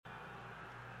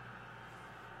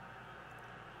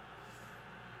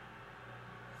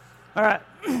All right,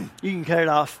 you can cut it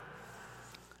off.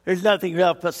 There's nothing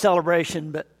else but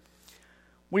celebration, but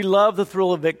we love the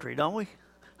thrill of victory, don't we?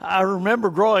 I remember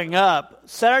growing up,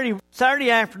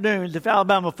 Saturday afternoons, if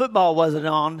Alabama football wasn't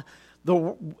on,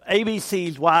 the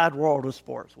ABC's Wide World of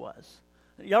Sports was.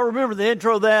 Y'all remember the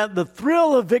intro of that? The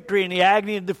thrill of victory and the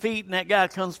agony of defeat, and that guy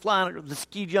comes flying, the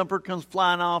ski jumper comes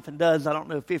flying off and does,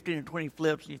 15 or 20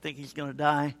 flips, and you think he's going to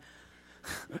die.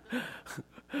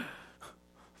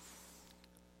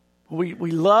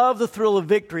 We love the thrill of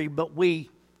victory, but we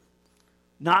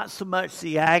not so much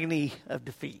the agony of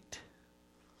defeat.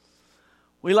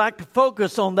 We like to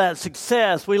focus on that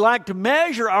success. We like to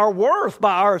measure our worth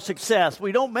by our success.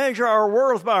 We don't measure our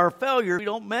worth by our failure. We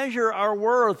don't measure our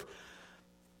worth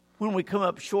when we come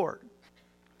up short.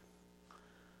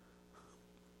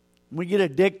 We get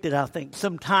addicted, I think,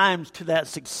 sometimes to that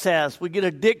success. We get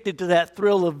addicted to that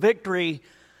thrill of victory,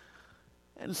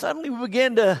 and suddenly we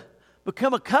begin to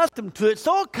become accustomed to it,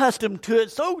 so accustomed to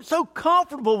it, so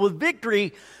comfortable with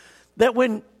victory that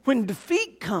when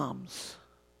defeat comes,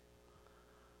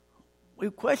 we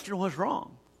question what's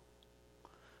wrong.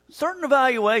 Certain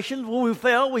evaluations, when we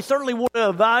fail, we certainly want to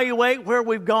evaluate where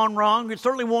we've gone wrong. We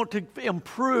certainly want to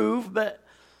improve, but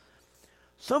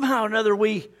somehow or another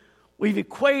we've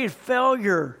equated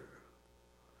failure,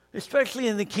 especially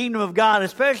in the kingdom of God,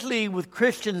 especially with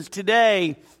Christians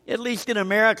today, at least in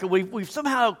America, we've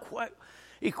somehow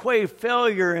equated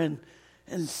failure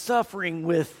and suffering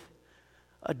with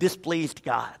a displeased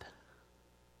God.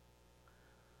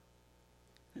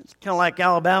 It's kind of like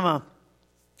Alabama.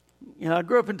 You know, I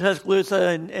grew up in Tuscaloosa,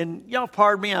 and y'all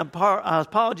pardon me, I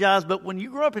apologize, but when you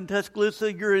grew up in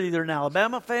Tuscaloosa, you're either an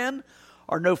Alabama fan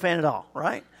or no fan at all,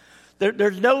 right?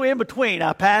 There's no in between.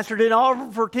 I pastored in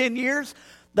Auburn for 10 years.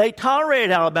 They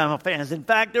tolerated Alabama fans. In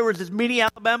fact, there was as many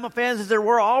Alabama fans as there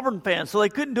were Auburn fans, so they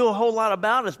couldn't do a whole lot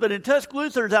about us. But in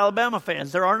Tuscaloosa, there's Alabama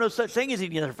fans. There are no such thing as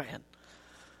any other fan.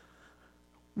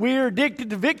 We're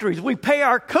addicted to victories. We pay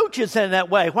our coaches in that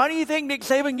way. Why do you think Nick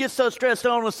Saban gets so stressed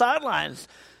out on the sidelines?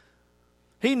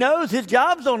 He knows his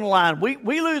job's on the line.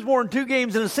 We lose more than 2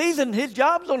 games in a season, his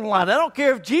job's on the line. I don't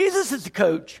care if Jesus is the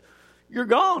coach. You're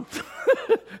gone.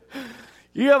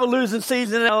 You have a losing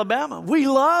season in Alabama. We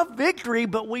love victory,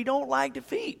 but we don't like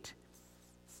defeat.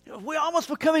 We almost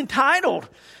become entitled.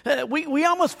 We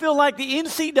almost feel like the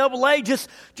NCAA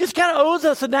just kind of owes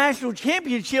us a national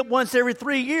championship once every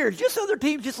 3 years. Just other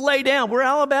teams just lay down. We're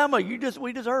Alabama.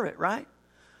 We deserve it, right?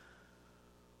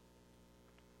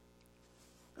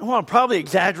 Well, I'm probably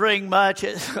exaggerating much,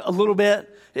 a little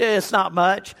bit. It's not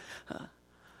much.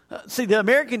 See, the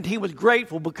American team was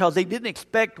grateful because they didn't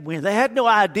expect to win. They had no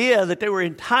idea that they were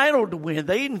entitled to win.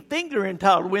 They didn't think they were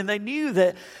entitled to win. They knew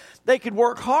that they could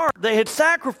work hard. They had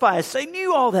sacrificed. They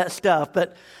knew all that stuff.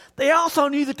 But they also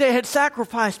knew that they had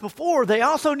sacrificed before. They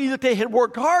also knew that they had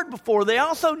worked hard before. They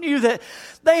also knew that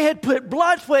they had put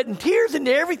blood, sweat, and tears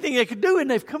into everything they could do, and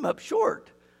they've come up short.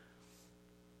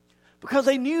 Because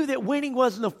they knew that winning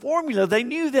wasn't a formula. They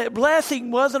knew that blessing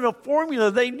wasn't a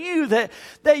formula. They knew that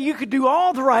you could do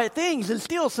all the right things and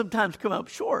still sometimes come up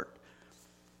short.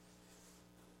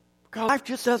 Because life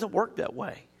just doesn't work that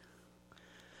way.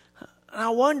 And I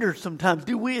wonder sometimes,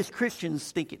 do we as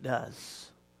Christians think it does?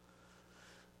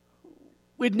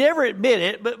 We'd never admit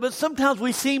it, but sometimes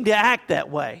we seem to act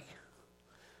that way.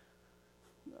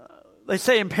 They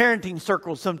say in parenting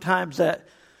circles sometimes that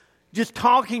just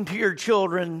talking to your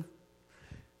children,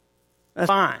 that's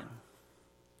fine.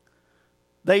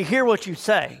 They hear what you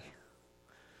say,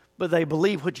 but they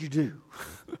believe what you do.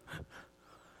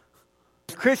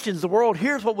 As Christians, the world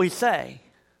hears what we say,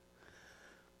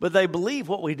 but they believe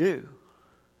what we do.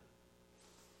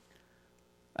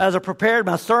 As I prepared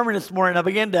my sermon this morning,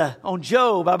 on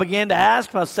Job, I began to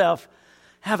ask myself,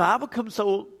 have I become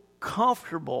so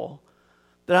comfortable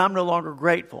that I'm no longer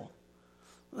grateful?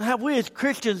 Have we as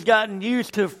Christians gotten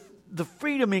used to the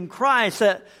freedom in Christ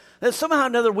that somehow or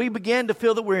another we began to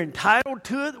feel that we're entitled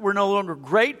to it, we're no longer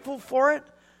grateful for it?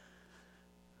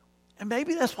 And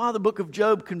maybe that's why the book of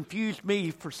Job confused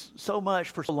me for so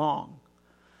long.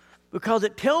 Because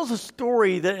it tells a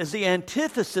story that is the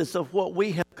antithesis of what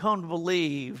we have come to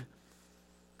believe.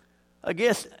 I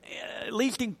guess, at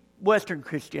least in Western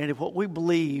Christianity, what we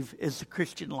believe is the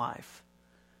Christian life.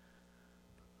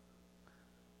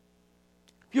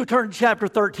 If you'll turn to chapter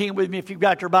 13 with me if you've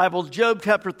got your Bibles. Job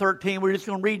chapter 13. We're just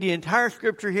going to read the entire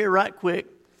scripture here right quick.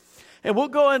 And we'll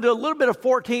go into a little bit of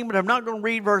 14, but I'm not going to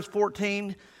read verse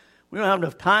 14. We don't have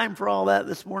enough time for all that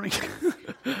this morning.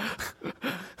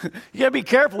 You got to be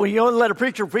careful when you only let a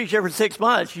preacher preach every 6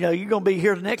 months. You know, you're going to be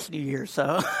here the next New Year,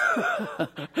 so.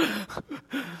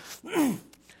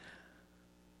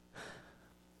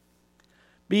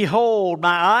 Behold,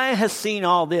 my eye has seen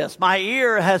all this. My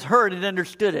ear has heard and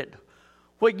understood it.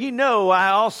 What you know,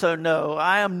 I also know.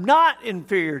 I am not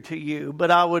inferior to you,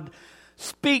 but I would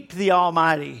speak to the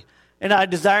Almighty, and I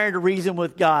desire to reason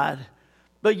with God.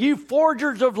 But you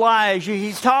forgers of lies,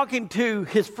 he's talking to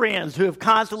his friends who have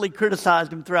constantly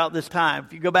criticized him throughout this time.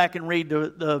 If you go back and read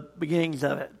the beginnings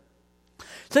of it.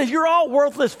 It says, you're all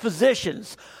worthless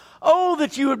physicians. Oh,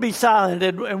 that you would be silent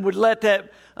and would let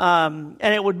that, and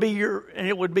it would be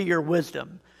your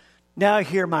wisdom. Now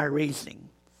hear my reasoning,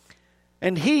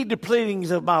 and heed the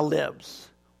pleadings of my lips.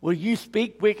 Will you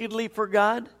speak wickedly for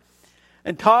God,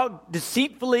 and talk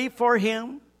deceitfully for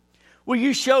Him? Will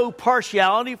you show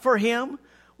partiality for Him?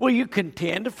 Will you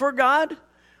contend for God?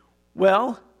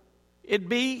 Will it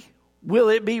be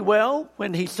well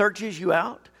when He searches you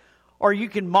out? Or you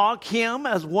can mock Him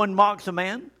as one mocks a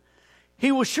man?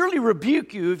 He will surely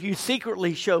rebuke you if you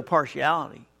secretly show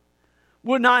partiality.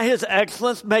 Would not His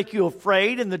excellence make you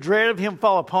afraid and the dread of Him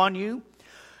fall upon you?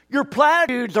 Your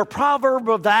platitudes are proverb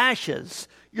of ashes.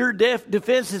 Your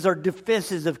defenses are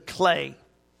defenses of clay.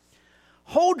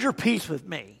 Hold your peace with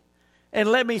me and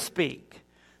let me speak.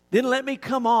 Then let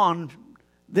come on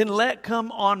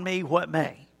me what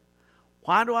may.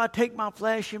 Why do I take my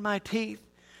flesh in my teeth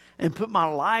and put my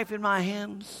life in my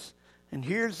hands? And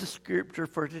here's the scripture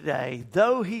for today.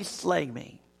 Though He slay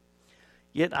me,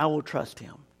 yet I will trust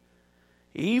Him.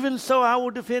 Even so I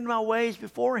will defend my ways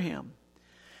before Him.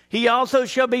 He also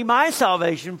shall be my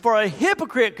salvation, for a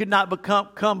hypocrite could not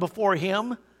come before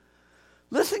Him.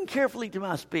 Listen carefully to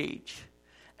my speech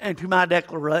and to my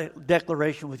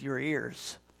declaration with your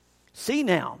ears. See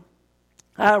now,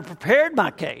 I have prepared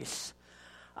my case.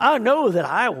 I know that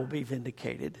I will be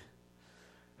vindicated.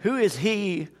 Who is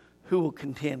he who will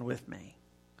contend with me?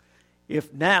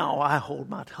 If now I hold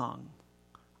my tongue,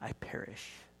 I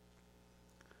perish.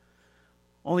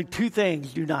 Only two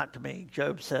things do not to me,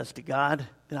 Job says to God,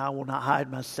 then I will not hide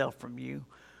myself from you.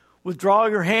 Withdraw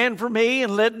your hand from me,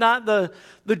 and let not the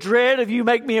dread of you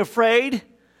make me afraid.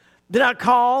 Then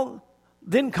call,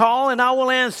 and I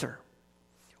will answer.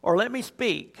 Or let me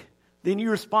speak, then you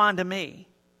respond to me.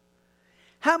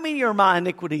 How many are my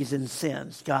iniquities and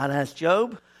sins? God asked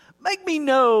Job. Make me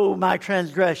know my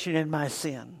transgression and my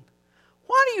sin.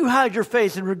 Why do you hide your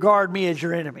face and regard me as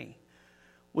your enemy?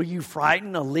 Will you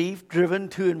frighten a leaf driven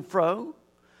to and fro?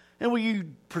 And will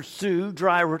you pursue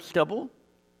dry stubble?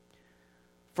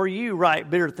 For you write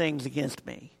bitter things against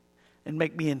me and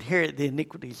make me inherit the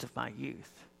iniquities of my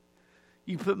youth.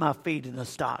 You put my feet in the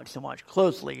stocks and watch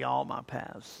closely all my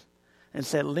paths and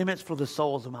set limits for the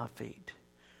soles of my feet.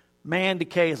 Man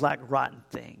decays like a rotten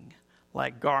thing,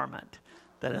 like garment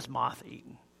that is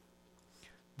moth-eaten.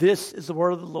 This is the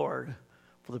word of the Lord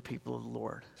for the people of the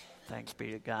Lord. Thanks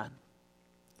be to God.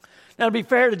 Now, to be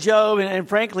fair to Job and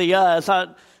frankly us, I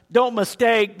don't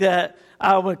mistake that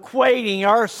I'm equating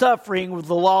our suffering with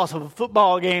the loss of a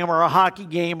football game or a hockey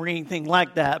game or anything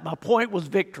like that. My point was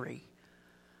victory.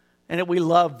 And that we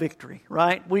love victory,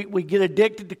 right? We get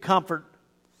addicted to comfort.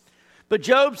 But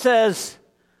Job says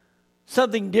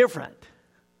something different.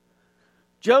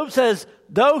 Job says,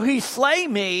 though He slay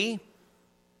me,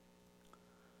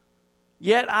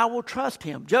 yet I will trust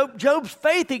Him. Job's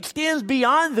faith extends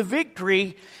beyond the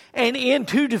victory and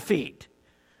into defeat.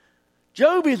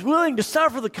 Job is willing to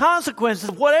suffer the consequences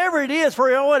of whatever it is, for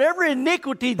whatever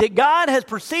iniquity that God has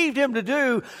perceived him to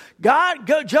do.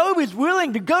 Job is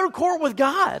willing to go to court with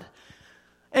God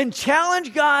and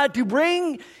challenge God to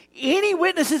bring any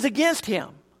witnesses against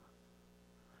him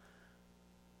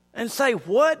and say,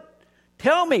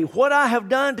 tell me what I have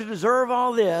done to deserve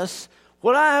all this.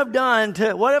 What have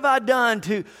I done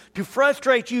to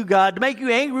frustrate you, God, to make you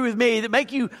angry with me, that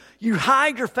make you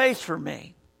hide your face from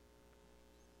me?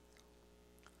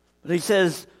 But he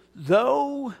says,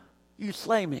 though he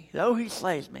slays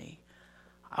me,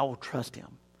 I will trust him.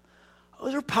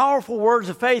 Those are powerful words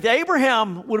of faith.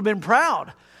 Abraham would have been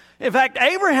proud. In fact,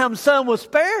 Abraham's son was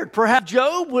spared. Perhaps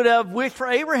Job would have wished for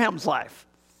Abraham's life.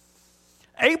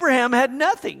 Abraham had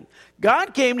nothing.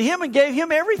 God came to him and gave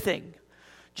him everything.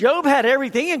 Job had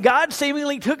everything, and God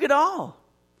seemingly took it all.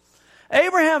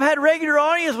 Abraham had regular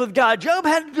audience with God. Job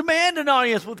had to demand an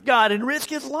audience with God and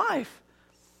risk his life.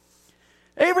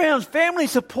 Abraham's family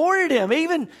supported him.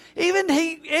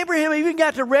 Abraham even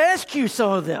got to rescue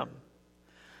some of them.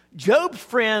 Job's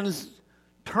friends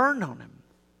turned on him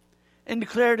and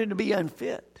declared him to be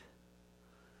unfit.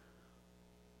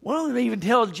 One of them even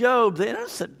tells Job, the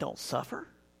innocent don't suffer.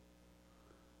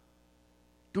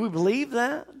 Do we believe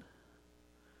that?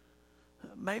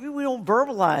 Maybe we don't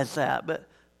verbalize that, but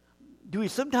do we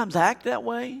sometimes act that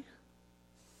way?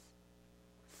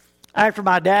 after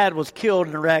my dad was killed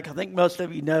in Iraq, I think most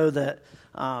of you know that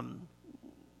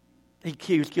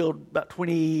he was killed about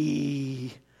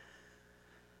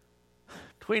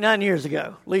 29 years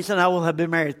ago. Lisa and I will have been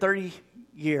married 30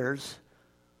 years.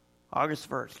 August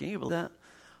 1st. Can you believe that?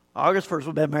 August 1st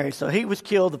we've been married. So he was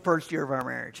killed the first year of our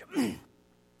marriage.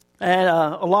 And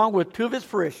along with two of his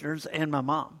parishioners and my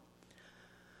mom.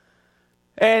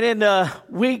 And in the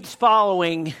weeks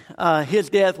following his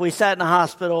death, we sat in the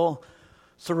hospital,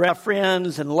 surrounded by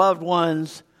friends and loved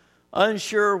ones,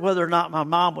 unsure whether or not my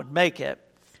mom would make it,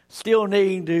 still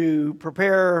needing to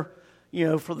prepare,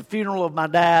 for the funeral of my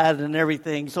dad and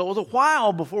everything. So it was a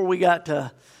while before we got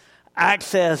to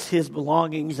access his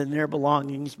belongings and their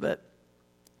belongings. But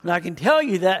I can tell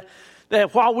you that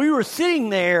while we were sitting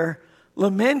there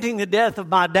lamenting the death of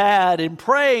my dad and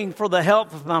praying for the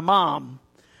health of my mom,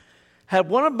 had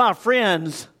one of my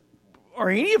friends, or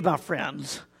any of my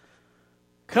friends,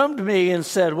 come to me and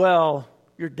said, well,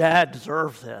 your dad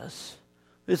deserves this.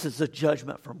 This is a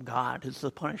judgment from God. It's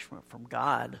a punishment from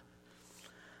God.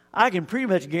 I can pretty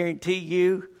much guarantee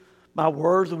you my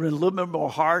words would have been a little bit more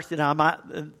harsh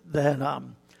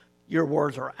than your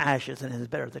words are ashes, and it's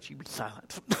better that you be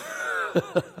silent.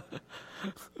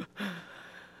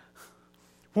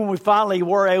 When we finally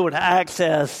were able to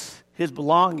access his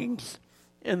belongings,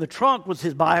 in the trunk was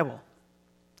his Bible.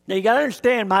 Now you got to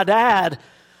understand, my dad,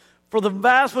 for the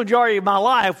vast majority of my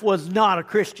life, was not a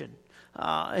Christian.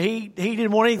 He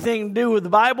didn't want anything to do with the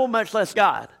Bible, much less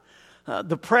God.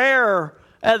 The prayer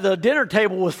at the dinner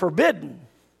table was forbidden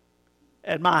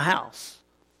at my house.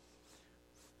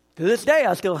 To this day,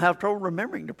 I still have trouble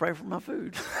remembering to pray for my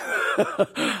food.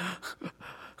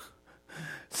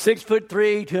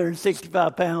 6'3",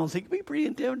 265 pounds. He could be pretty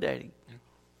intimidating.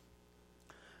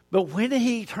 But when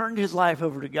he turned his life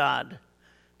over to God,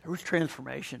 there was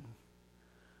transformation.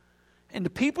 And the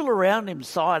people around him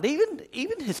saw it.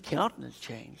 Even his countenance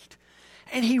changed.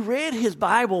 And he read his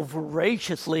Bible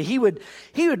voraciously. He would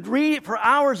read it for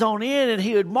hours on end, and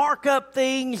he would mark up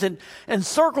things and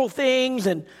circle things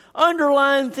and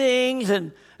underline things.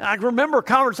 And I remember a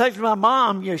conversation with my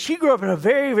mom. She grew up in a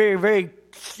very, very, very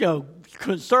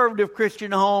conservative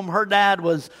Christian home. Her dad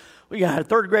had a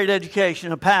third grade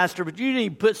education, a pastor, but you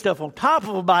didn't put stuff on top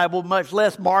of a Bible, much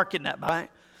less marking that Bible.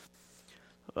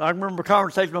 I remember a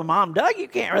conversation with my mom, Doug, you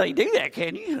can't really do that,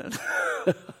 can you?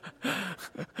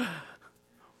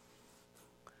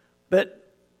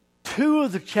 But two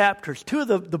of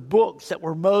the books that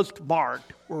were most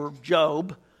marked were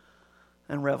Job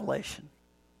and Revelation.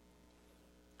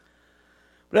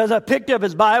 But as I picked up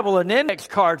his Bible, an index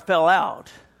card fell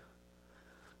out.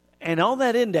 And on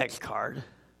that index card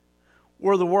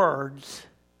were the words,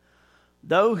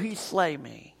 though he slay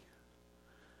me,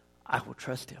 I will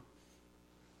trust him.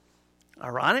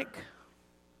 Ironic,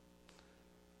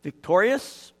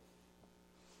 victorious,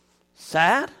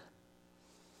 sad.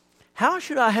 How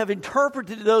should I have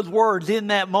interpreted those words in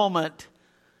that moment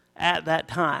at that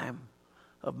time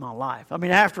of my life? I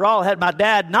mean, after all, had my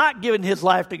dad not given his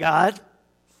life to God,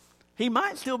 he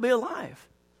might still be alive.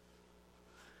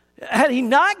 Had he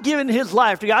not given his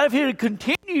life to God, if he had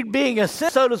continued being a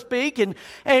sinner, so to speak,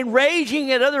 and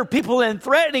raging at other people and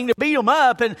threatening to beat them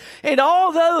up and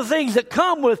all the other things that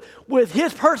come with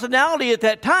his personality at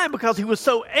that time, because he was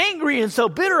so angry and so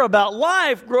bitter about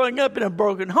life, growing up in a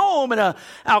broken home and an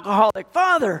alcoholic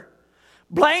father,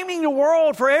 blaming the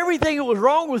world for everything that was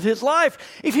wrong with his life.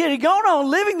 If he had gone on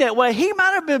living that way, he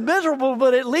might have been miserable,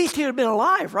 but at least he would have been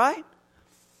alive, right?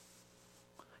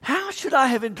 How should I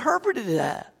have interpreted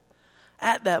that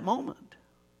at that moment?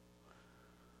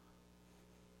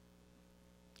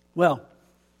 Well,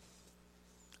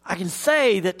 I can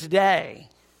say that today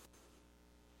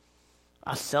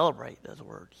I celebrate those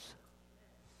words.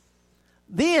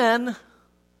 Then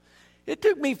it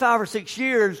took me 5 or 6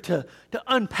 years to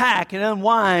unpack and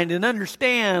unwind and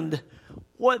understand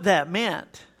what that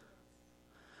meant.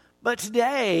 But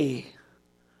today,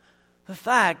 the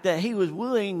fact that he was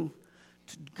willing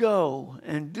to go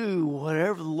and do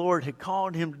whatever the Lord had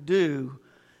called him to do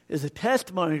is a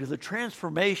testimony to the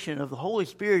transformation of the Holy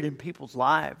Spirit in people's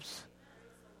lives.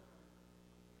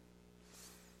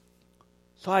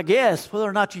 So I guess whether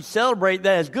or not you celebrate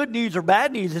that as good news or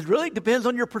bad news, it really depends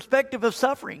on your perspective of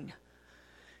suffering.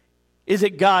 Is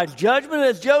it God's judgment,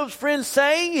 as Job's friends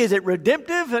say? Is it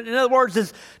redemptive? In other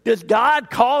words, does God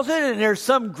cause it and there's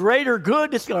some greater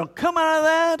good that's going to come out of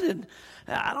that? And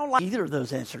I don't like either of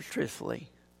those answers, truthfully.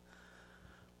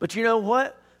 But you know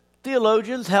what?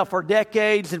 Theologians have for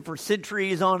decades and for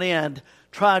centuries on end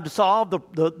tried to solve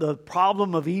the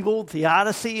problem of evil,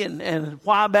 theodicy, and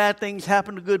why bad things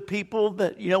happen to good people.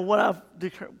 But you know what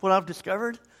I've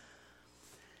discovered?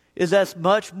 is that's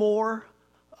much more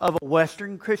of a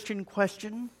Western Christian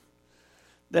question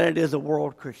than it is a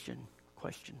world Christian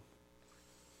question.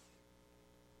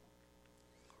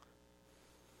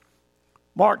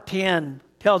 Mark 10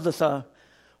 tells us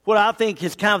what I think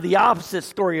is kind of the opposite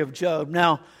story of Job.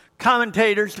 Now,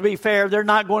 commentators, to be fair, they're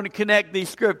not going to connect these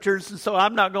scriptures, and so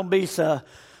I'm not going to be so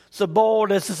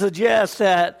bold as to suggest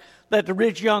that the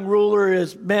rich young ruler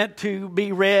is meant to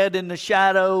be read in the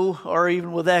shadow or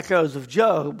even with echoes of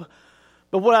Job.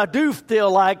 But what I do feel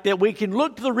like that we can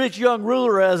look to the rich young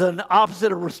ruler as an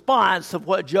opposite of response of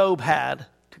what Job had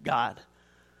to God.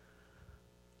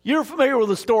 You're familiar with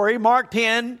the story. Mark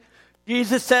 10,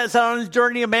 Jesus sets out on his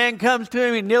journey. A man comes to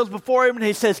him, he kneels before him, and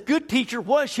he says, "Good teacher,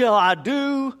 what shall I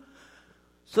do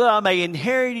so that I may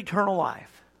inherit eternal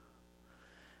life?"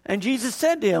 And Jesus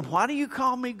said to him, "Why do you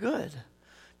call me good?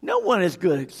 No one is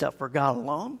good except for God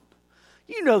alone.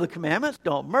 You know the commandments.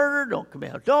 Don't murder, don't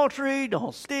commit adultery,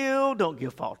 don't steal, don't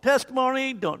give false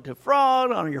testimony, don't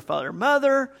defraud, honor your father and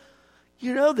mother.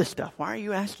 You know this stuff. Why are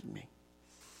you asking me?"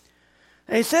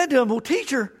 And he said to him, "Well,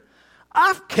 teacher,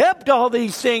 I've kept all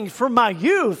these things from my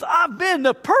youth. I've been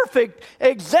the perfect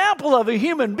example of a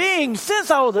human being since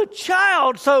I was a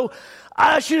child, so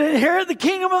I should inherit the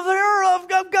kingdom of the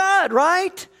earth of God,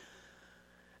 right?"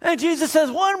 And Jesus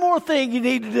says, "One more thing you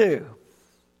need to do.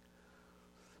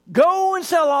 Go and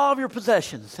sell all of your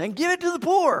possessions and give it to the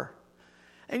poor,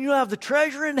 and you'll have the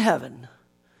treasure in heaven,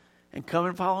 and come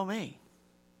and follow me."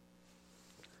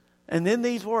 And then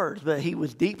these words, "But he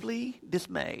was deeply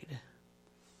dismayed,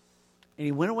 and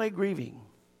he went away grieving,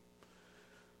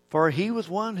 for he was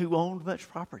one who owned much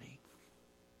property.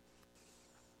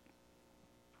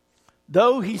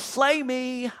 Though he slay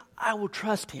me, I will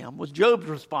trust him," was Job's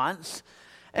response.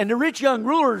 And the rich young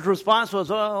ruler's response was,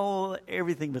 "Oh,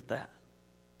 everything but that."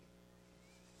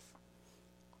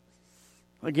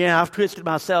 Again, I've twisted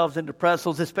myself into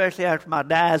pretzels, especially after my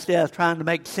dad's death, trying to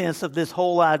make sense of this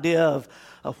whole idea of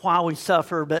why we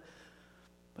suffer. But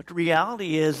the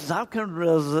reality is I've come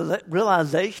to the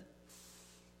realization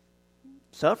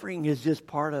suffering is just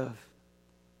part of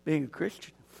being a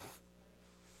Christian.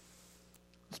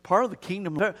 It's part of the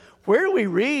kingdom. Where do we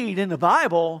read in the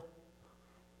Bible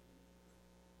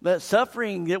that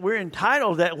suffering, that we're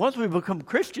entitled, that once we become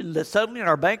Christians, that suddenly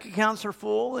our bank accounts are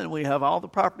full and we have all the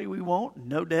property we want and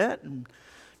no debt and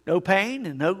no pain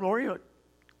and no glory?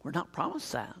 We're not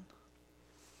promised that.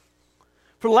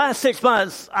 For the last 6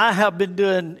 months, I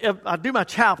do my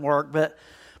chapel work, but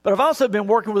I've also been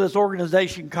working with this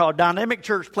organization called Dynamic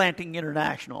Church Planting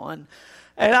International. And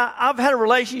I've had a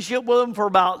relationship with them for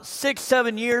about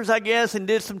 6-7 years, I guess, and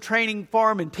did some training for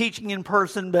them and teaching in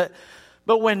person. But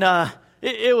when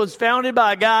it was founded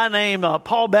by a guy named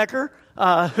Paul Becker,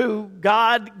 who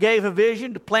God gave a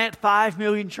vision to plant 5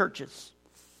 million churches.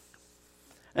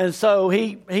 And so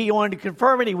he wanted to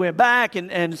confirm it. He went back,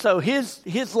 and so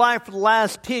his life for the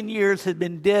last 10 years had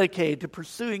been dedicated to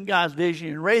pursuing God's vision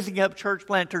and raising up church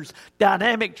planters,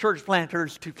 dynamic church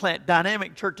planters, to plant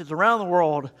dynamic churches around the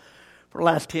world for the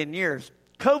last 10 years.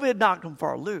 COVID knocked them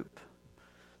for a loop.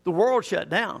 The world shut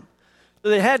down. So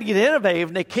they had to get innovative,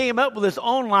 and they came up with this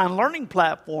online learning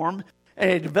platform, and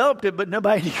they developed it, but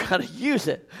nobody knew how to use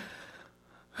it.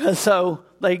 And so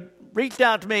they reached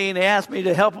out to me, and they asked me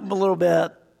to help them a little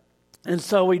bit. And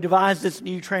so we devised this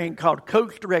new training called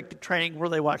Coach-Directed Training, where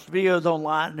they watch videos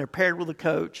online, and they're paired with a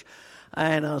coach.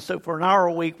 And so for an hour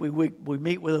a week, we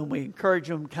meet with them, we encourage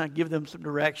them, kind of give them some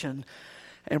direction,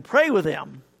 and pray with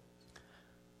them.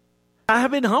 I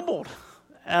have been humbled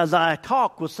as I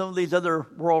talk with some of these other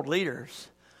world leaders,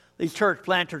 these church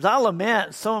planters. I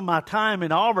lament some of my time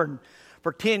in Auburn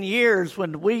for 10 years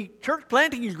when church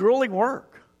planting is grueling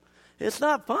work. It's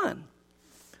not fun.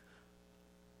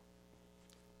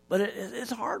 But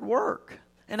it's hard work.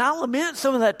 And I lament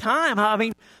some of that time. I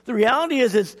mean, the reality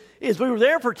is we were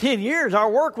there for 10 years. Our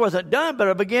work wasn't done, but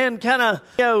I began kind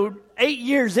of, 8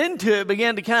 years into it,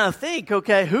 began to kind of think,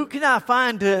 okay, who can I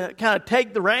find to kind of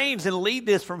take the reins and lead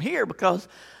this from here? Because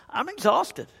I'm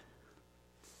exhausted.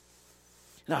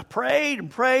 And I prayed,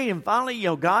 and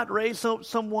finally, God raised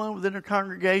someone within the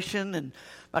congregation, and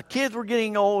my kids were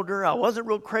getting older. I wasn't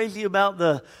real crazy about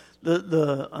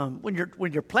when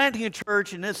you're planting a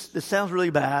church, and this sounds really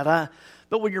bad,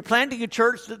 but when you're planting a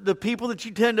church, the people that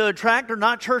you tend to attract are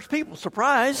not church people.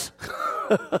 Surprise!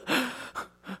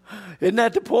 Isn't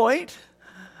that the point?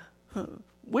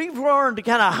 We've learned to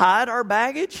kind of hide our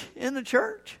baggage in the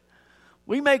church.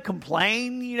 We may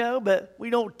complain, but we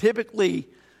don't typically,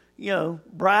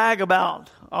 brag about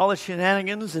all the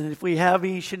shenanigans. And if we have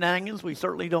any shenanigans, we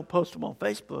certainly don't post them on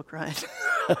Facebook, right?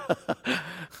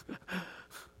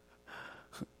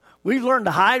 We've learned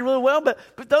to hide really well, but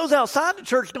those outside the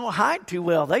church don't hide too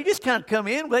well. They just kind of come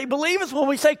in. They believe us when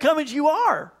we say, come as you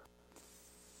are.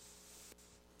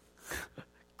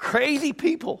 Crazy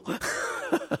people.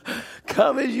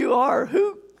 Come as you are.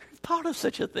 Who thought of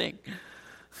such a thing?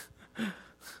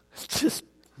 It's just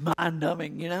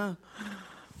mind-numbing, you know?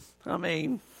 I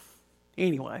mean,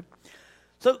 anyway.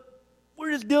 So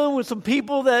we're just dealing with some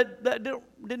people that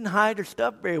didn't hide their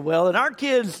stuff very well. And our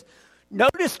kids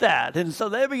noticed that. And so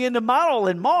they began to model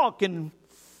and mock and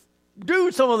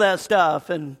do some of that stuff.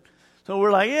 And so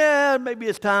we're like, yeah, maybe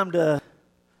it's time to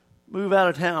move out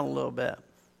of town a little bit.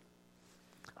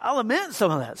 I lament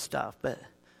some of that stuff, but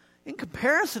in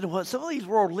comparison to what some of these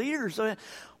world leaders,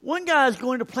 one guy is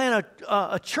going to plant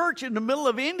a church in the middle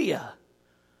of India.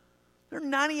 They're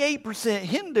 98%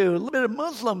 Hindu, a little bit of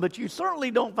Muslim, but you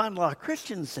certainly don't find a lot of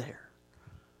Christians there.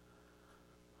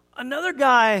 Another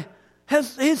guy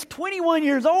he's 21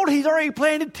 years old. He's already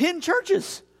planted 10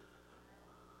 churches.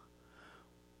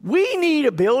 We need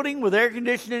a building with air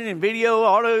conditioning and video,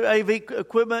 auto AV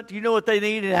equipment. Do you know what they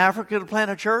need in Africa to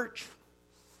plant a church?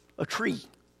 A tree.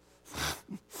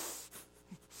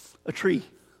 A tree.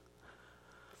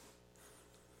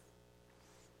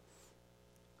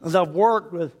 As I've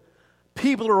worked with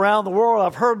people around the world,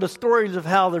 I've heard the stories of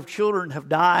how their children have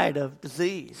died of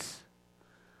disease.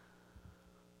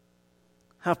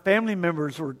 How family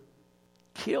members were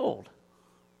killed.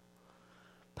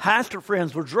 Pastor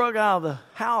friends were drug out of the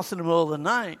house in the middle of the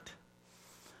night.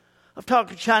 I've talked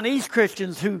to Chinese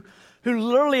Christians who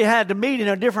literally had to meet in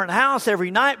a different house every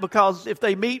night because if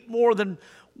they meet more than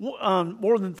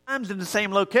times in the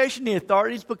same location, the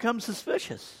authorities become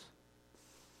suspicious.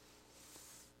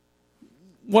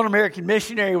 One American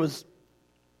missionary was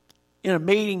in a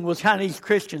meeting with Chinese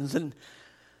Christians, and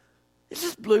it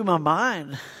just blew my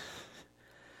mind.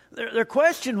 Their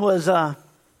question was,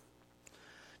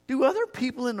 do other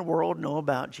people in the world know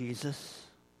about Jesus?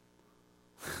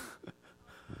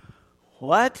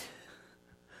 What?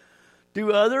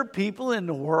 Do other people in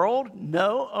the world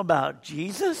know about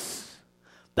Jesus?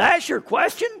 That's your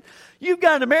question? You've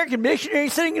got an American missionary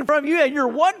sitting in front of you, and your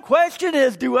one question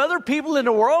is, do other people in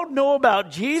the world know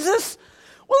about Jesus?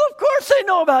 Well, of course they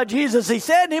know about Jesus, he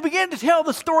said. And he began to tell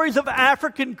the stories of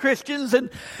African Christians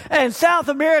and South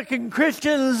American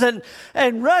Christians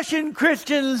and Russian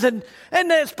Christians. And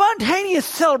the spontaneous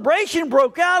celebration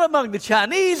broke out among the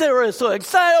Chinese. They were so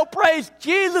excited. Oh, praise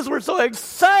Jesus. We're so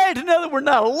excited to know that we're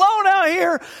not alone out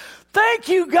here. Thank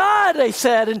you, God, they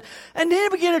said. And then he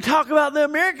began to talk about the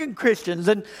American Christians.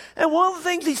 And one of the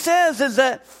things he says is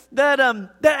that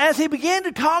as he began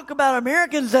to talk about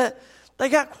Americans, that they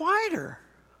got quieter.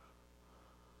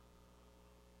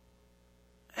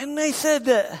 And they said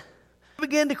that,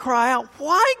 began to cry out,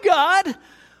 why, God?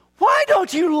 Why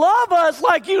don't you love us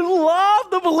like you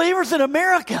love the believers in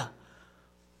America?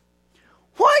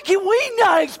 Why can we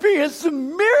not experience the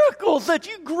miracles that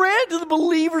you grant to the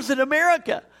believers in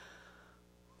America?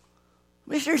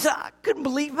 Missionary said, I couldn't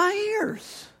believe my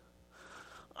ears.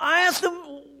 I asked him,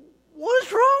 what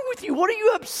is wrong with you? What are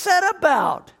you upset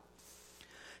about?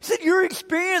 He said, your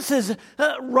experiences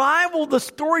rival the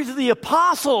stories of the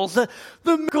apostles. The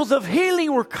miracles of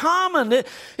healing were common. It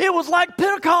was like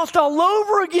Pentecost all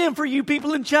over again for you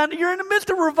people in China. You're in the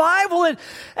midst of revival, and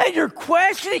you're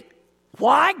questioning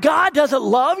why God doesn't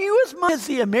love you as much as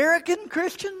the American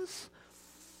Christians.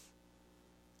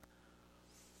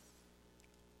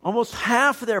 Almost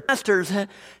half of their pastors had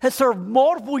served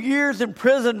multiple years in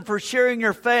prison for sharing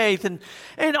their faith and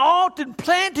often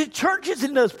planted churches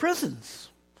in those prisons.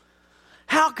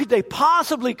 How could they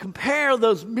possibly compare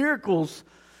those miracles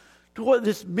to what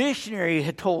this missionary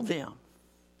had told them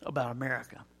about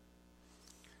America?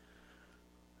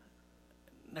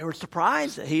 They were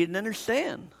surprised that he didn't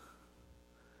understand.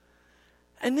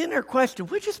 And then their question,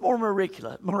 which is more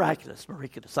miraculous?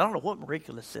 I don't know what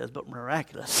miraculous is, but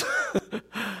miraculous.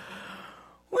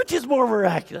 Which is more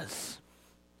miraculous?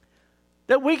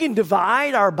 That we can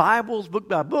divide our Bibles book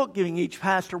by book, giving each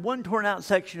pastor one torn out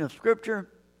section of Scripture,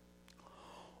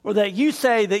 or that you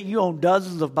say that you own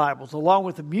dozens of Bibles along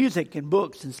with the music and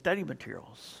books and study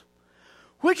materials.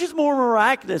 Which is more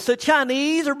miraculous? The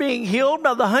Chinese are being healed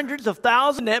by the hundreds of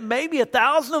thousands, that maybe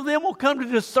 1,000 of them will come to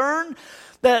discern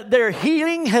that their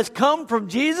healing has come from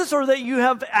Jesus, or that you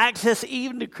have access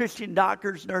even to Christian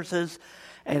doctors, nurses,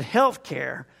 and health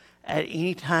care at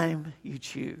any time you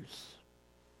choose.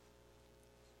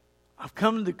 I've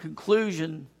come to the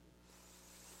conclusion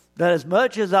that as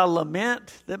much as I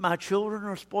lament that my children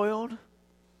are spoiled,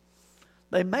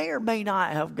 they may or may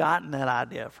not have gotten that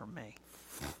idea from me.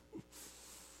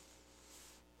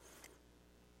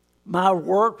 My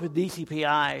work with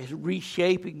DCPI is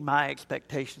reshaping my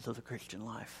expectations of the Christian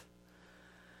life.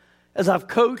 As I've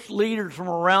coached leaders from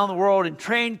around the world and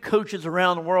trained coaches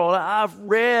around the world, I've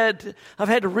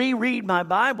had to reread my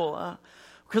Bible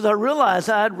because I realized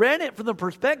I had read it from the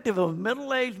perspective of a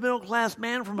middle-aged, middle-class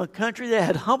man from a country that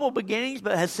had humble beginnings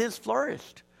but has since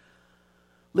flourished.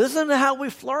 Listen to how we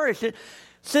flourished.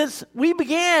 Since we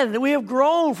began, we have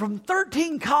grown from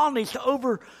 13 colonies to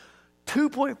over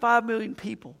 2.5 million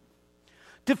people,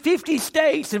 to 50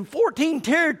 states and 14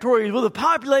 territories with a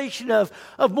population of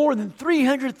more than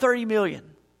 330 million.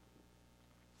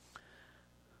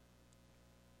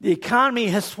 The economy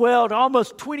has swelled to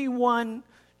almost $21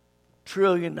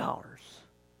 trillion.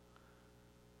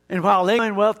 And while income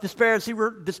and wealth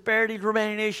disparities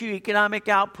remain an issue, economic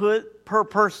output per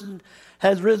person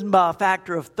has risen by a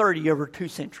factor of 30 over 2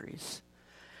 centuries.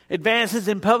 Advances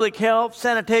in public health,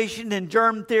 sanitation, and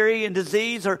germ theory and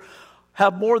disease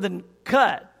have more than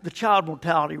cut the child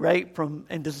mortality rate from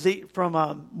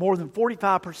more than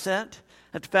 45%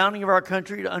 at the founding of our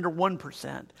country to under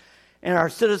 1%. And our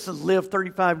citizens live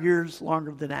 35 years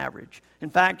longer than average. In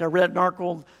fact, I read an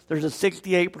article, there's a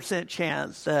 68%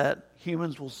 chance that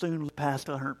humans will soon be past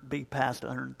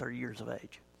 130 years of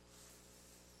age.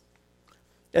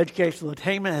 Educational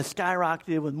attainment has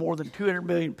skyrocketed, with more than 200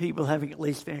 million people having at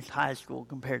least finished high school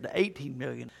compared to 18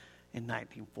 million in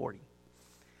 1940.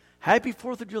 Happy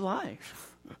 4th of July.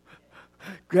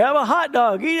 Grab a hot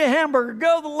dog, eat a hamburger,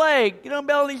 go to the lake, get on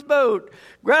Belly's boat.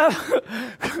 Grab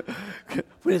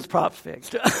when his props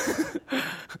fixed.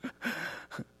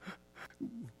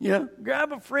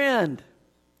 Grab a friend.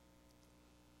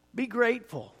 Be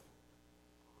grateful.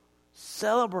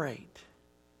 Celebrate.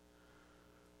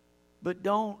 But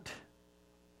don't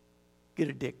get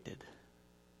addicted.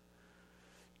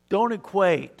 Don't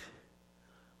equate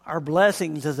our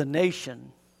blessings as a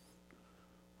nation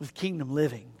with kingdom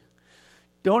living.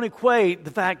 Don't equate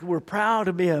the fact that we're proud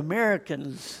to be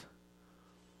Americans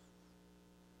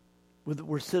with that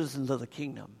we're citizens of the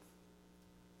kingdom.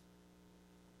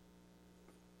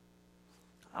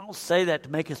 I don't say that to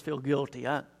make us feel guilty.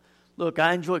 I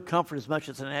enjoy comfort as much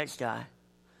as the next guy.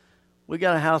 We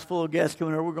got a house full of guests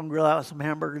coming over. We're going to grill out some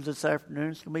hamburgers this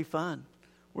afternoon. It's going to be fun.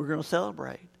 We're going to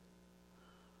celebrate.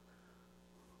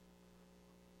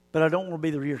 But I don't want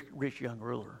to be the rich young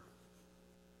ruler.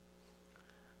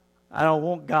 I don't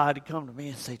want God to come to me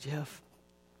and say, Jeff,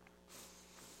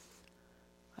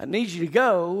 I need you to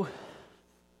go.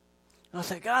 And I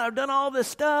say, God, I've done all this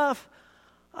stuff.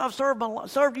 I've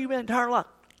served you my entire life.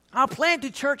 I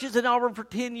planted churches in Auburn for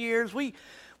 10 years.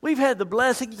 We've had the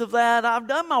blessings of that. I've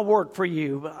done my work for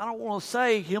you. But I don't want to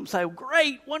say,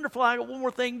 great, wonderful, I got one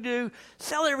more thing to do.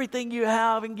 Sell everything you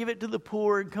have and give it to the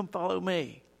poor and come follow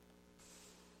me.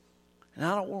 And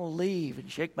I don't want to leave and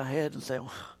shake my head and say,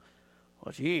 well,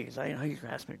 geez, I didn't know you were going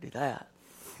to ask me to do that.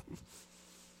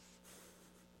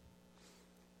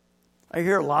 I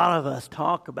hear a lot of us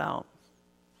talk about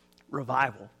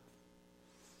revival.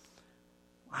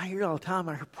 I hear it all the time.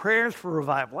 I hear prayers for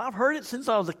revival. I've heard it since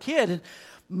I was a kid. And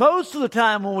most of the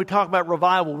time when we talk about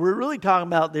revival, we're really talking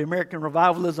about the American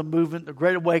revivalism movement, the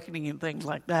Great Awakening, and things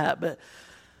like that. But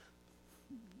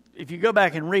if you go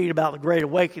back and read about the Great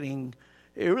Awakening,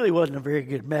 it really wasn't a very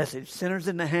good message. Sinners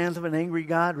in the hands of an angry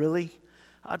God, really?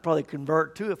 I'd probably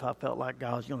convert too if I felt like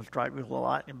God was going to strike me with a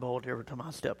lightning bolt every time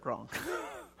I stepped wrong.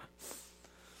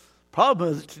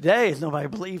 Problem is today is nobody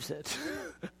believes it.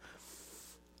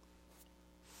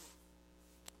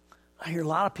 I hear a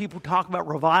lot of people talk about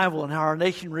revival and how our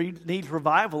nation needs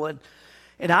revival.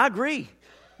 And I agree.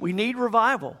 We need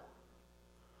revival.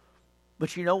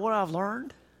 But you know what I've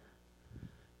learned?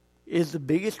 Is the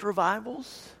biggest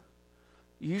revivals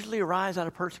usually arise out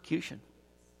of persecution.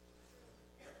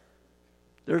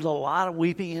 There's a lot of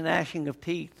weeping and gnashing of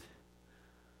teeth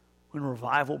when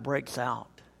revival breaks out.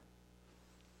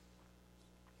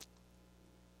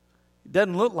 It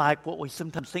doesn't look like what we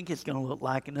sometimes think it's going to look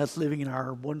like, and us living in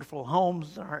our wonderful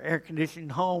homes, our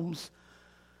air-conditioned homes,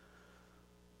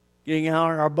 getting out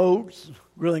on our boats,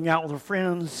 grilling out with our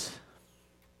friends.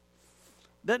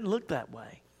 It doesn't look that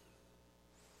way.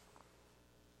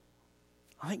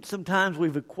 I think sometimes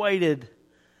we've equated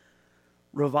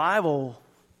revival.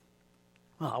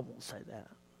 Well, I won't say that.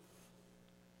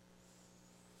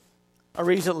 I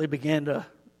recently began to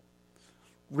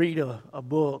read a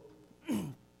book.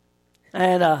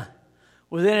 And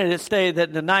within it stated that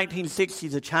in the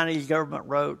 1960s, the Chinese government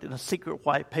wrote in a secret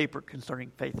white paper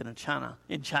concerning faith in China.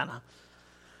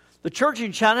 The church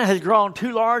in China has grown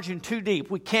too large and too deep.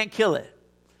 We can't kill it.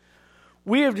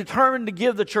 We have determined to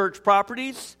give the church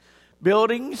properties,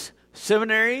 buildings,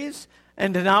 seminaries,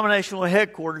 and denominational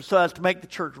headquarters so as to make the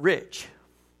church rich.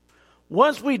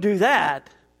 Once we do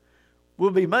that, we'll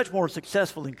be much more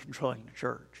successful in controlling the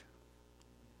church.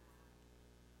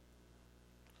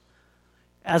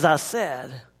 As I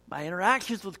said, my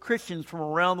interactions with Christians from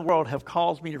around the world have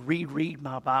caused me to reread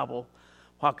my Bible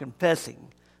while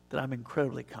confessing that I'm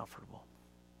incredibly comfortable.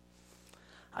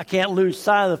 I can't lose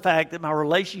sight of the fact that my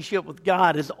relationship with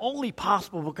God is only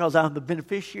possible because I'm the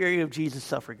beneficiary of Jesus'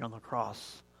 suffering on the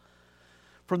cross.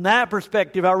 From that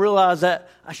perspective, I realize that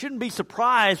I shouldn't be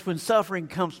surprised when suffering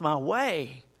comes my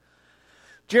way.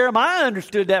 Jeremiah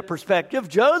understood that perspective.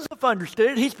 Joseph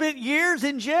understood it. He spent years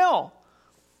in jail.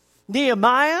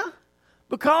 Nehemiah,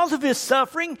 because of his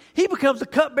suffering, he becomes a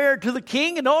cupbearer to the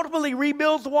king and ultimately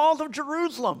rebuilds the walls of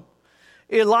Jerusalem.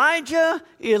 Elijah,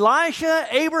 Elisha,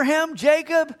 Abraham,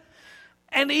 Jacob,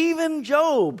 and even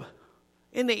Job,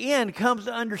 in the end, comes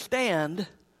to understand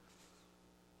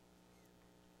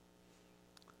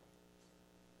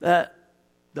that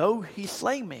though he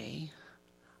slay me,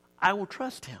 I will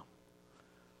trust him.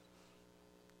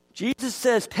 Jesus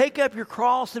says, take up your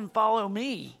cross and follow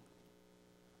me.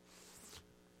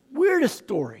 Weirdest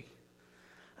story.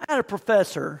 I had a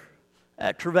professor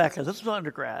at Trevecca. This was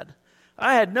undergrad.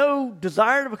 I had no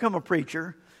desire to become a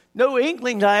preacher, no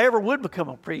inklings I ever would become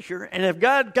a preacher. And if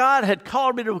God had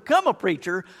called me to become a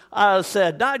preacher, I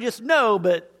said, not just no,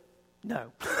 but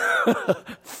no.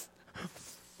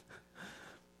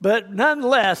 But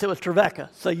nonetheless, it was Trevecca.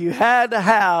 So you had to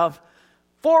have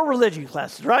 4 religion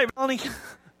classes, right, Melanie?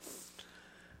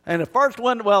 And the first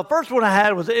one I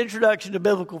had was the Introduction to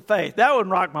Biblical Faith. That would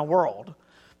rock my world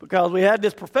because we had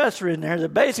this professor in there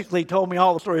that basically told me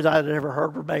all the stories I had ever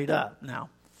heard were made up. Now,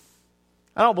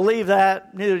 I don't believe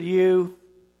that, neither do you,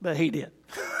 but he did.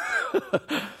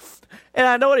 And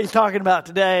I know what he's talking about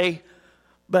today,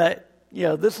 but,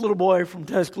 this little boy from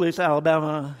Tuscaloosa,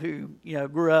 Alabama, who,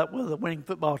 grew up with a winning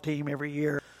football team every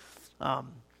year, I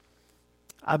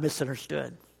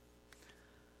misunderstood.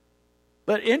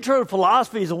 But Intro to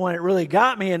Philosophy is the one that really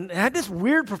got me. And I had this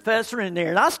weird professor in there.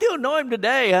 And I still know him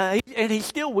today. And he's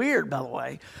still weird, by the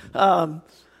way.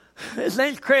 His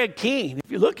name's Craig Keene.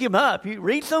 If you look him up, you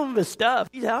read some of his stuff,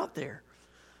 he's out there.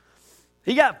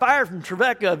 He got fired from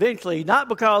Trevecca eventually, not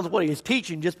because of what he was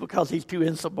teaching, just because he's too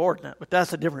insubordinate. But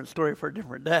that's a different story for a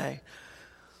different day.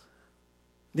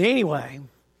 Anyway,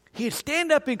 he'd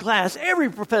stand up in class.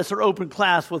 Every professor opened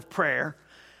class with prayer.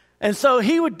 And so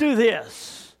he would do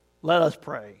this. Let us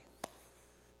pray.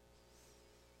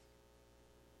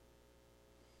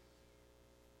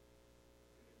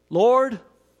 Lord,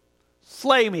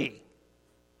 slay me.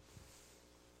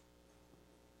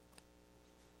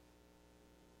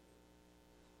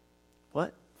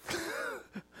 What?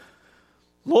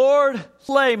 Lord,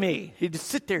 slay me. He'd just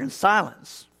sit there in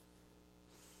silence.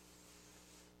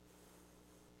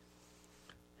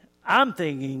 I'm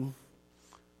thinking,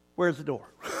 where's the door?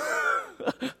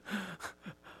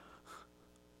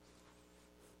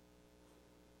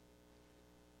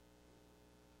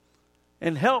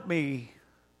 And help me,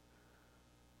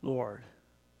 Lord,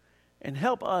 and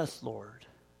help us, Lord,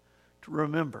 to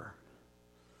remember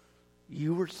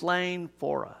you were slain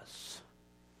for us.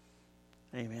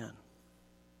 Amen.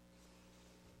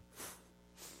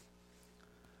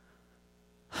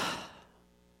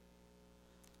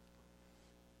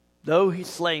 Though he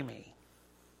slay me,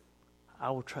 I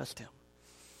will trust him.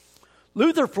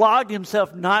 Luther flogged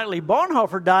himself nightly.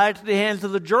 Bonhoeffer died at the hands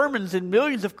of the Germans, and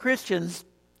millions of Christians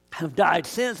have died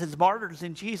since as martyrs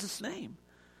in Jesus' name.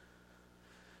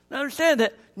 Now understand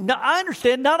that. I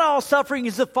understand not all suffering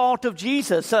is the fault of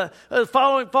Jesus.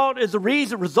 Following fault is the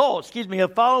result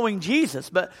of following Jesus.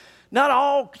 But not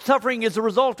all suffering is a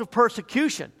result of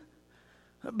persecution.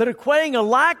 But equating a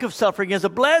lack of suffering as a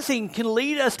blessing can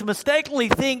lead us to mistakenly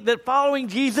think that following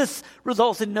Jesus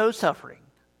results in no suffering.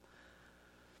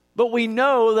 But we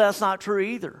know that's not true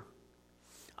either.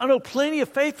 I know plenty of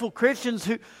faithful Christians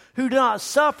who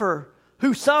suffer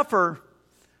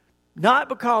not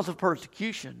because of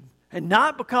persecution and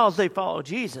not because they follow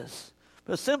Jesus,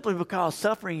 but simply because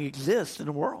suffering exists in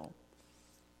the world.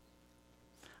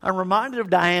 I'm reminded of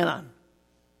Diana.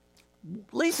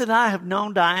 Lisa and I have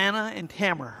known Diana and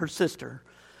Tamara, her sister,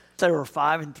 since they were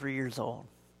 5 and 3 years old.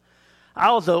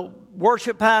 I was a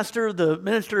worship pastor, the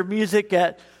minister of music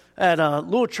at a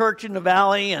little church in the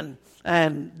valley,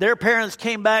 and their parents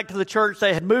came back to the church.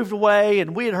 They had moved away,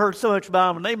 and we had heard so much about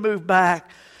them, and they moved back.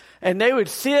 And they would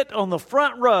sit on the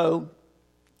front row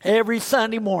every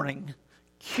Sunday morning,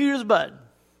 cute as a button.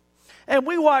 And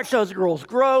we watched those girls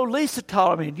grow. Lisa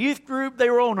taught them in youth group. They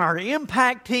were on our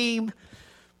impact team.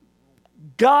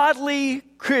 Godly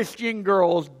Christian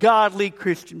girls, godly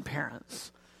Christian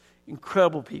parents.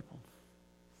 Incredible people.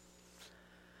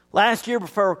 Last year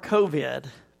before COVID,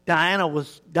 Diana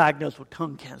was diagnosed with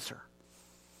tongue cancer.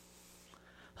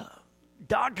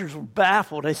 Doctors were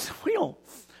baffled. They said,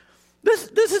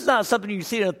 this is not something you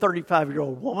see in a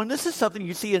 35-year-old woman. This is something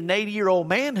you see in an 80-year-old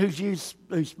man who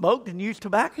smoked and used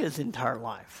tobacco his entire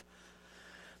life.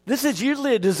 This is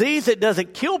usually a disease that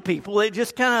doesn't kill people. It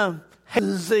just kind of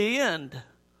has the end.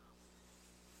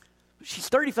 She's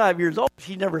 35 years old.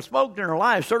 She never smoked in her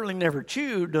life, certainly never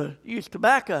chewed, used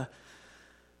tobacco.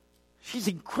 She's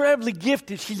incredibly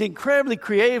gifted. She's incredibly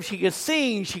creative. She could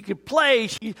sing. She could play.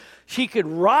 She could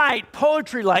write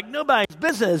poetry like nobody's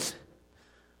business.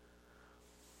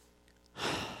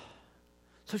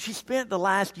 So she spent the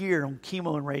last year on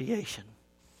chemo and radiation.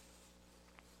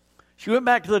 She went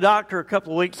back to the doctor a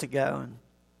couple of weeks ago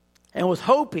and was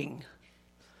hoping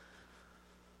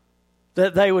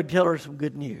that they would tell her some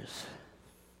good news.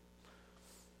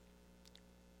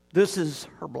 This is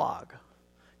her blog.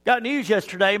 Got news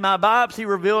yesterday. My biopsy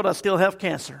revealed I still have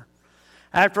cancer.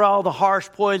 After all the harsh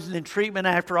poison and treatment,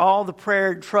 after all the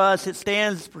prayer and trust, it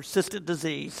stands as persistent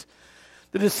disease.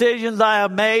 The decisions I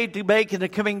have made to make in the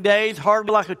coming days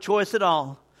hardly like a choice at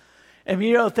all.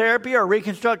 Immunotherapy or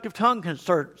reconstructive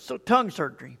tongue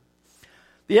surgery.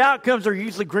 The outcomes are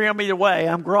usually grim either way.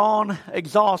 I'm grown,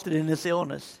 exhausted in this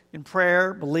illness, in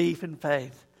prayer, belief, and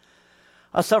faith.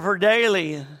 I suffer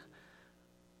daily,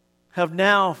 have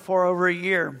now for over a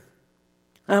year.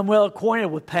 I'm well acquainted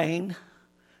with pain,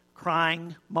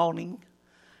 crying, moaning,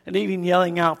 and even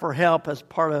yelling out for help as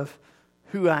part of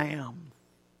who I am.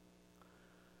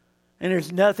 And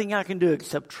there's nothing I can do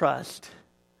except trust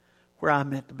where I'm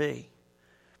meant to be.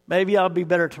 Maybe I'll be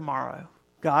better tomorrow.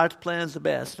 God's plan is the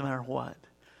best no matter what.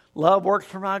 Love works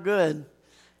for my good,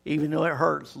 even though it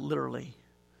hurts literally.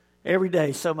 Every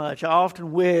day so much. I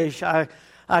often wish I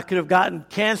could have gotten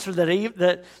cancer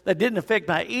that didn't affect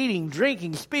my eating,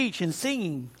 drinking, speech, and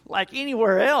singing like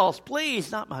anywhere else.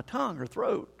 Please, not my tongue or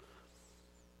throat.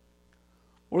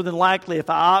 More than likely, if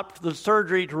I opt for the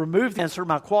surgery to remove the cancer,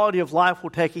 my quality of life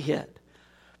will take a hit.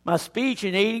 My speech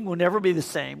and eating will never be the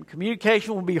same.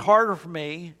 Communication will be harder for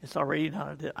me. It's already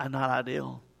not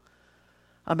ideal.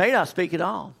 I may not speak at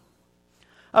all.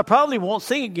 I probably won't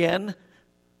sing again,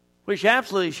 which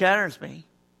absolutely shatters me.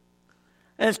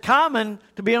 And it's common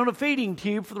to be on a feeding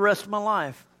tube for the rest of my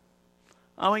life.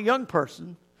 I'm a young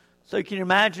person, so you can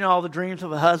imagine all the dreams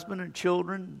of a husband and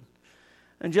children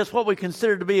and just what we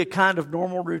consider to be a kind of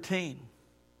normal routine.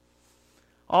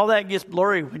 All that gets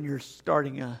blurry when you're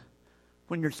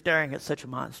staring at such a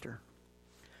monster.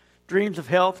 Dreams of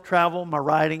health, travel, my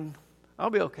writing, I'll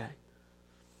be okay.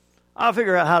 I'll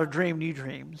figure out how to dream new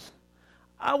dreams.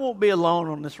 I won't be alone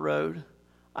on this road.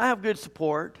 I have good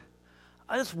support.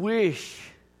 I just wish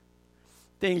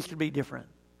things could be different.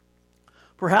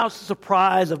 Perhaps the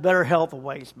surprise of better health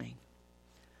awaits me.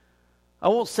 I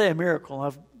won't say a miracle.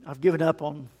 I've given up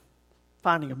on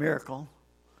finding a miracle.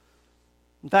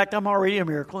 In fact, I'm already a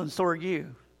miracle, and so are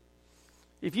you.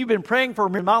 If you've been praying for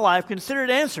me in my life, consider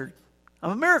it answered. I'm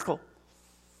a miracle.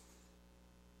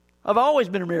 I've always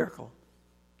been a miracle.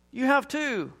 You have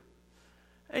too.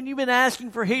 And you've been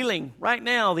asking for healing. Right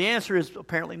now, the answer is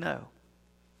apparently no.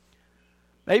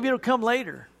 Maybe it'll come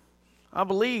later. I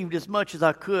believed as much as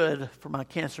I could for my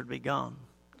cancer to be gone.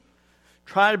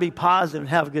 Try to be positive and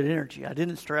have good energy. I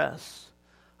didn't stress.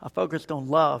 I focused on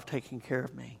love taking care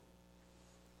of me.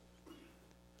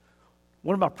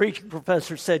 One of my preaching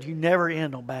professors said, you never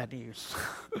end on bad news.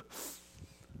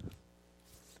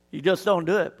 You just don't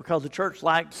do it because the church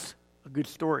likes a good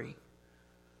story.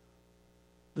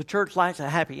 The church likes a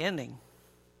happy ending.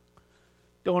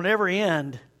 Don't ever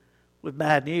end with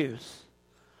bad news.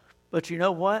 But you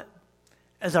know what?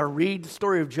 As I read the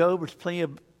story of Job, there's plenty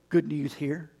of good news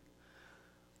here.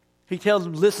 He tells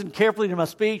him, listen carefully to my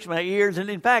speech, my ears. And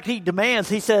in fact,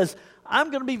 he says,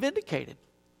 I'm going to be vindicated.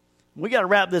 We got to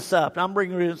wrap this up. I'm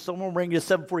going to bring this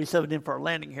 747 in for our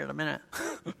landing here in a minute.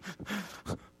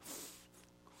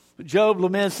 Job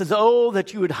laments, says, oh,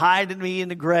 that you would hide me in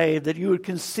the grave, that you would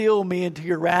conceal me until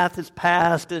your wrath is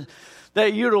past, and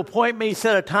that you would appoint me,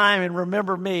 set a time, and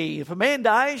remember me. If a man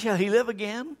dies, shall he live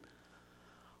again?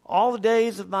 All the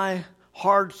days of my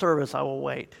hard service I will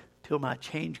wait till my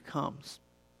change comes.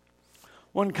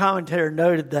 One commentator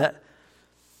noted that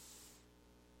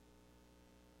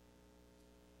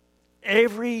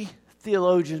every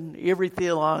theologian, every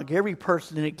theologue, every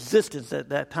person in existence at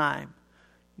that time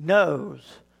knows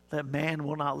that man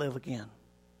will not live again.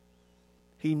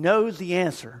 He knows the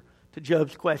answer to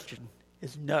Job's question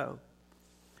is no.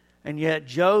 And yet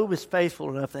Job is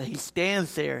faithful enough that he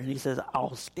stands there and he says,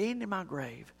 I'll stand in my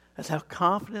grave. That's how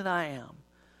confident I am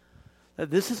that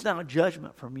this is not a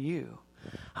judgment from you.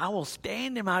 I will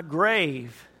stand in my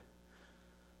grave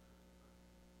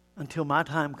until my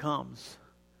time comes,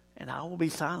 and I will be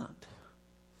silent.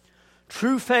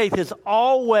 True faith is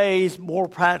always more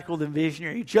practical than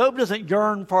visionary. Job doesn't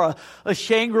yearn for a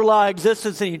Shangri-La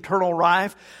existence in eternal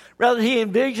life. Rather, he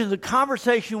envisions a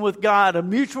conversation with God, a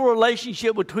mutual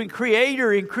relationship between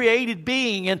creator and created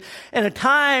being, and a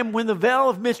time when the veil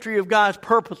of mystery of God's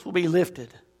purpose will be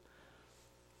lifted.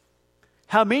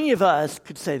 How many of us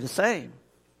could say the same?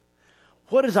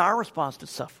 What is our response to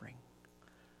suffering?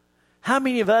 How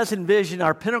many of us envision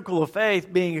our pinnacle of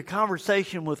faith being a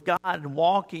conversation with God and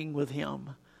walking with Him?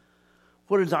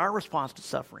 What is our response to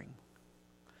suffering?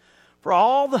 For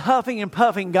all the huffing and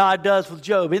puffing God does with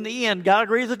Job, in the end, God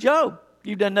agrees with Job.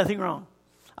 You've done nothing wrong.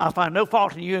 I find no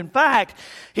fault in you. In fact,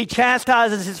 He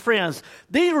chastises His friends.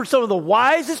 These were some of the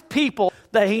wisest people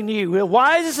that He knew, the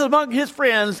wisest among His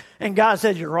friends, and God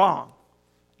said, you're wrong.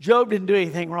 Job didn't do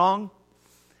anything wrong.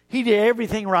 He did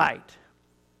everything right.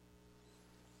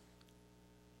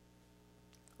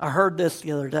 I heard this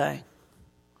the other day.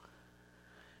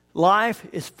 Life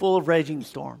is full of raging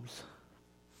storms.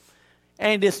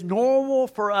 And it's normal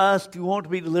for us to want to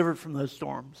be delivered from those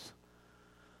storms.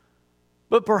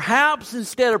 But perhaps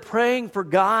instead of praying for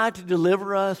God to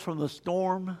deliver us from the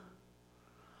storm,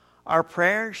 our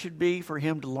prayer should be for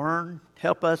Him to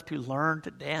help us to learn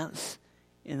to dance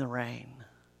in the rain.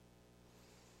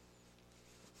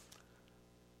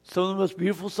 Some of the most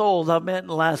beautiful souls I've met in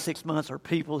the last 6 months are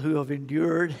people who have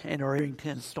endured and are in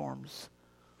intense storms.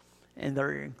 And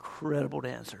they're incredible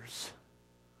dancers.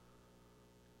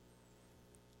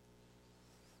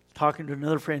 Talking to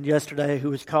another friend yesterday who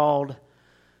was called.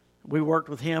 We worked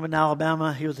with him in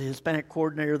Alabama. He was a Hispanic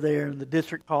coordinator there, and the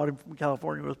district called him from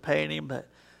California, was paying him. But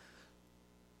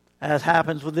as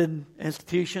happens within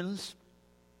institutions,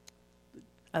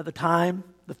 at the time,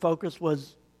 the focus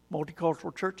was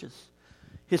multicultural churches.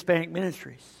 Hispanic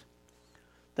ministries.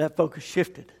 That focus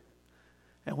shifted.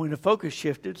 And when the focus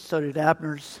shifted, so did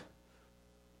Abner's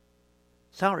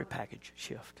salary package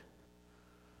shift.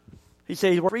 He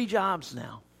said he's worked 3 jobs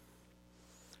now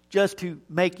just to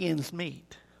make ends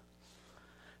meet.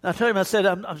 And I told him, I said,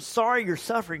 I'm sorry you're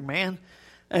suffering, man.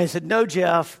 And he said, no,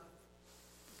 Jeff,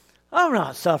 I'm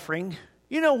not suffering.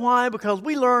 You know why? Because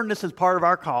we learned this as part of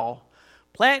our call.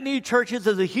 Plant new churches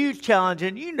is a huge challenge,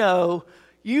 and you know,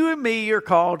 you and me are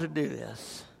called to do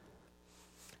this.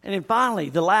 And then finally,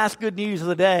 the last good news of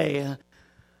the day,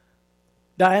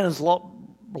 Diana's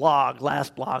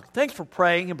last blog. Thanks for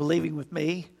praying and believing with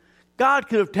me. God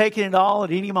could have taken it all at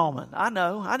any moment. I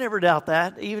know. I never doubt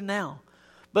that, even now.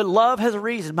 But love has a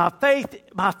reason. My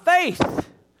faith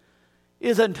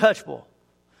is untouchable.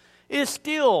 It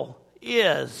still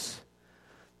is,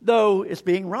 though it's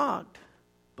being rocked.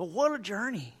 But what a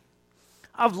journey.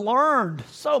 I've learned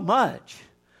so much.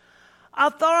 I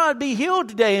thought I'd be healed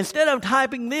today. Instead, I'm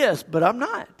typing this, but I'm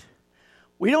not.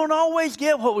 We don't always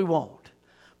get what we want.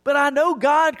 But I know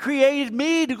God created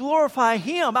me to glorify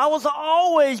Him. I was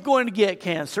always going to get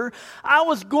cancer. I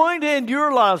was going to endure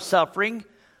a lot of suffering.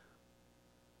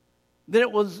 Then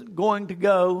it was going to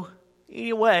go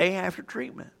anyway after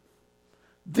treatment.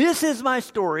 This is my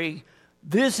story.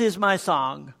 This is my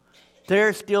song.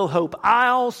 There's still hope.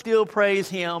 I'll still praise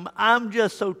Him. I'm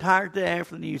just so tired today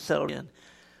after the news settled in.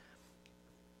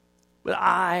 But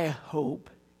I hope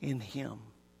in Him.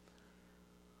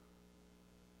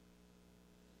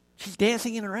 She's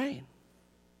dancing in the rain.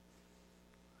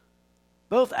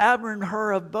 Both Abner and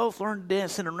her have both learned to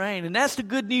dance in the rain. And that's the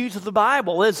good news of the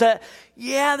Bible, is that,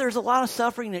 yeah, there's a lot of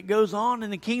suffering that goes on in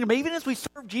the kingdom. Even as we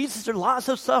serve Jesus, there's lots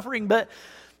of suffering, but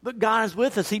God is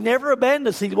with us. He never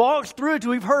abandons us. He walks through it.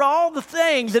 We've heard all the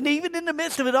things, and even in the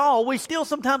midst of it all, we still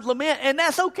sometimes lament, and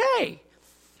that's okay.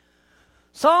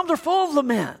 Psalms are full of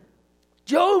lament.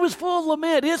 Job is full of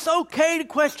lament. It's okay to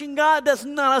question God. That's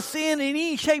not a sin in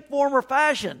any shape, form, or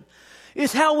fashion.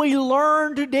 It's how we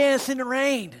learn to dance in the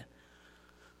rain.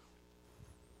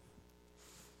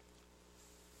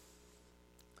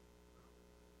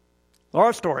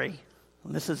 Laura Story,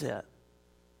 and this is it,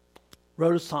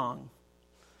 wrote a song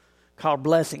called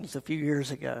Blessings a few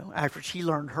years ago after she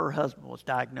learned her husband was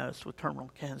diagnosed with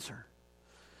terminal cancer.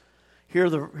 Here are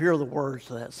the words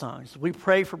of that song. So we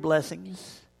pray for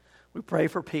blessings. We pray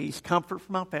for peace, comfort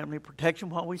from our family, protection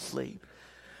while we sleep.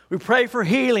 We pray for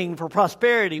healing, for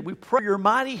prosperity. We pray for your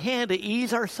mighty hand to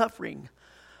ease our suffering,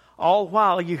 all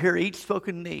while you hear each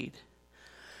spoken need.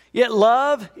 Yet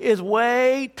love is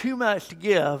way too much to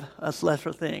give us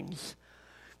lesser things.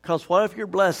 Because what if your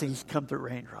blessings come through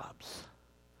raindrops?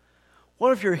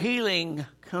 What if your healing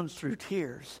comes through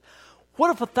tears?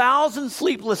 What if 1,000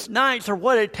 sleepless nights are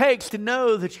what it takes to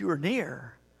know that you are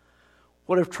near?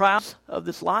 What if trials of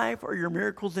this life are your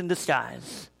miracles in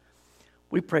disguise?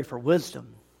 We pray for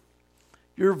wisdom,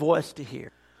 your voice to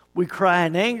hear. We cry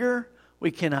in anger,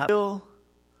 we cannot feel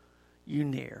you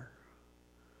near.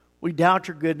 We doubt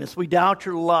your goodness, we doubt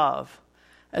your love,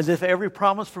 as if every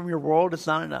promise from your world is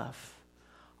not enough.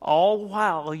 All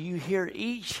while you hear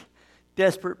each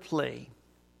desperate plea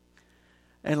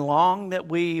and long that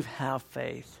we have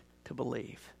faith to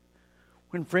believe.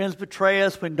 When friends betray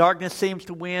us, when darkness seems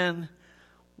to win,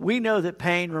 we know that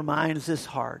pain reminds this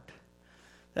heart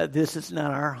that this is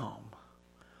not our home.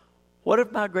 What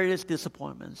if my greatest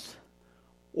disappointments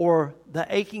or the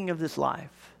aching of this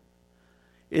life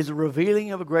is a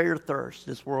revealing of a greater thirst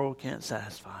this world can't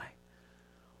satisfy?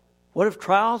 What if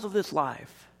trials of this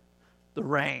life, the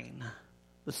rain,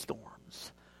 the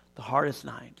storms, the hardest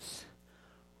nights,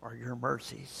 are your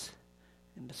mercies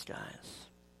in disguise?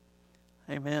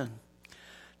 Amen.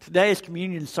 Today is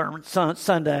Communion Sermon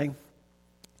Sunday,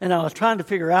 and I was trying to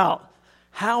figure out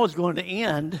how I was going to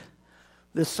end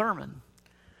this sermon.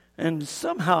 And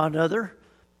somehow or another,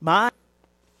 my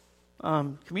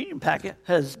communion packet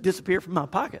has disappeared from my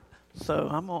pocket.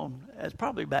 So it's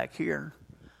probably back here.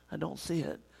 I don't see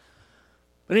it.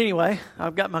 But anyway,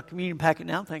 I've got my communion packet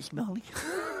now. Thanks, Melanie.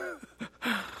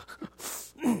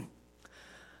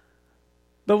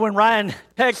 But when Ryan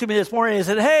texted me this morning, he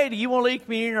said, "Hey, do you want to eat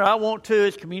communion?" Or "I want to.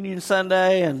 It's Communion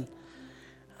Sunday." And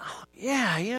yeah,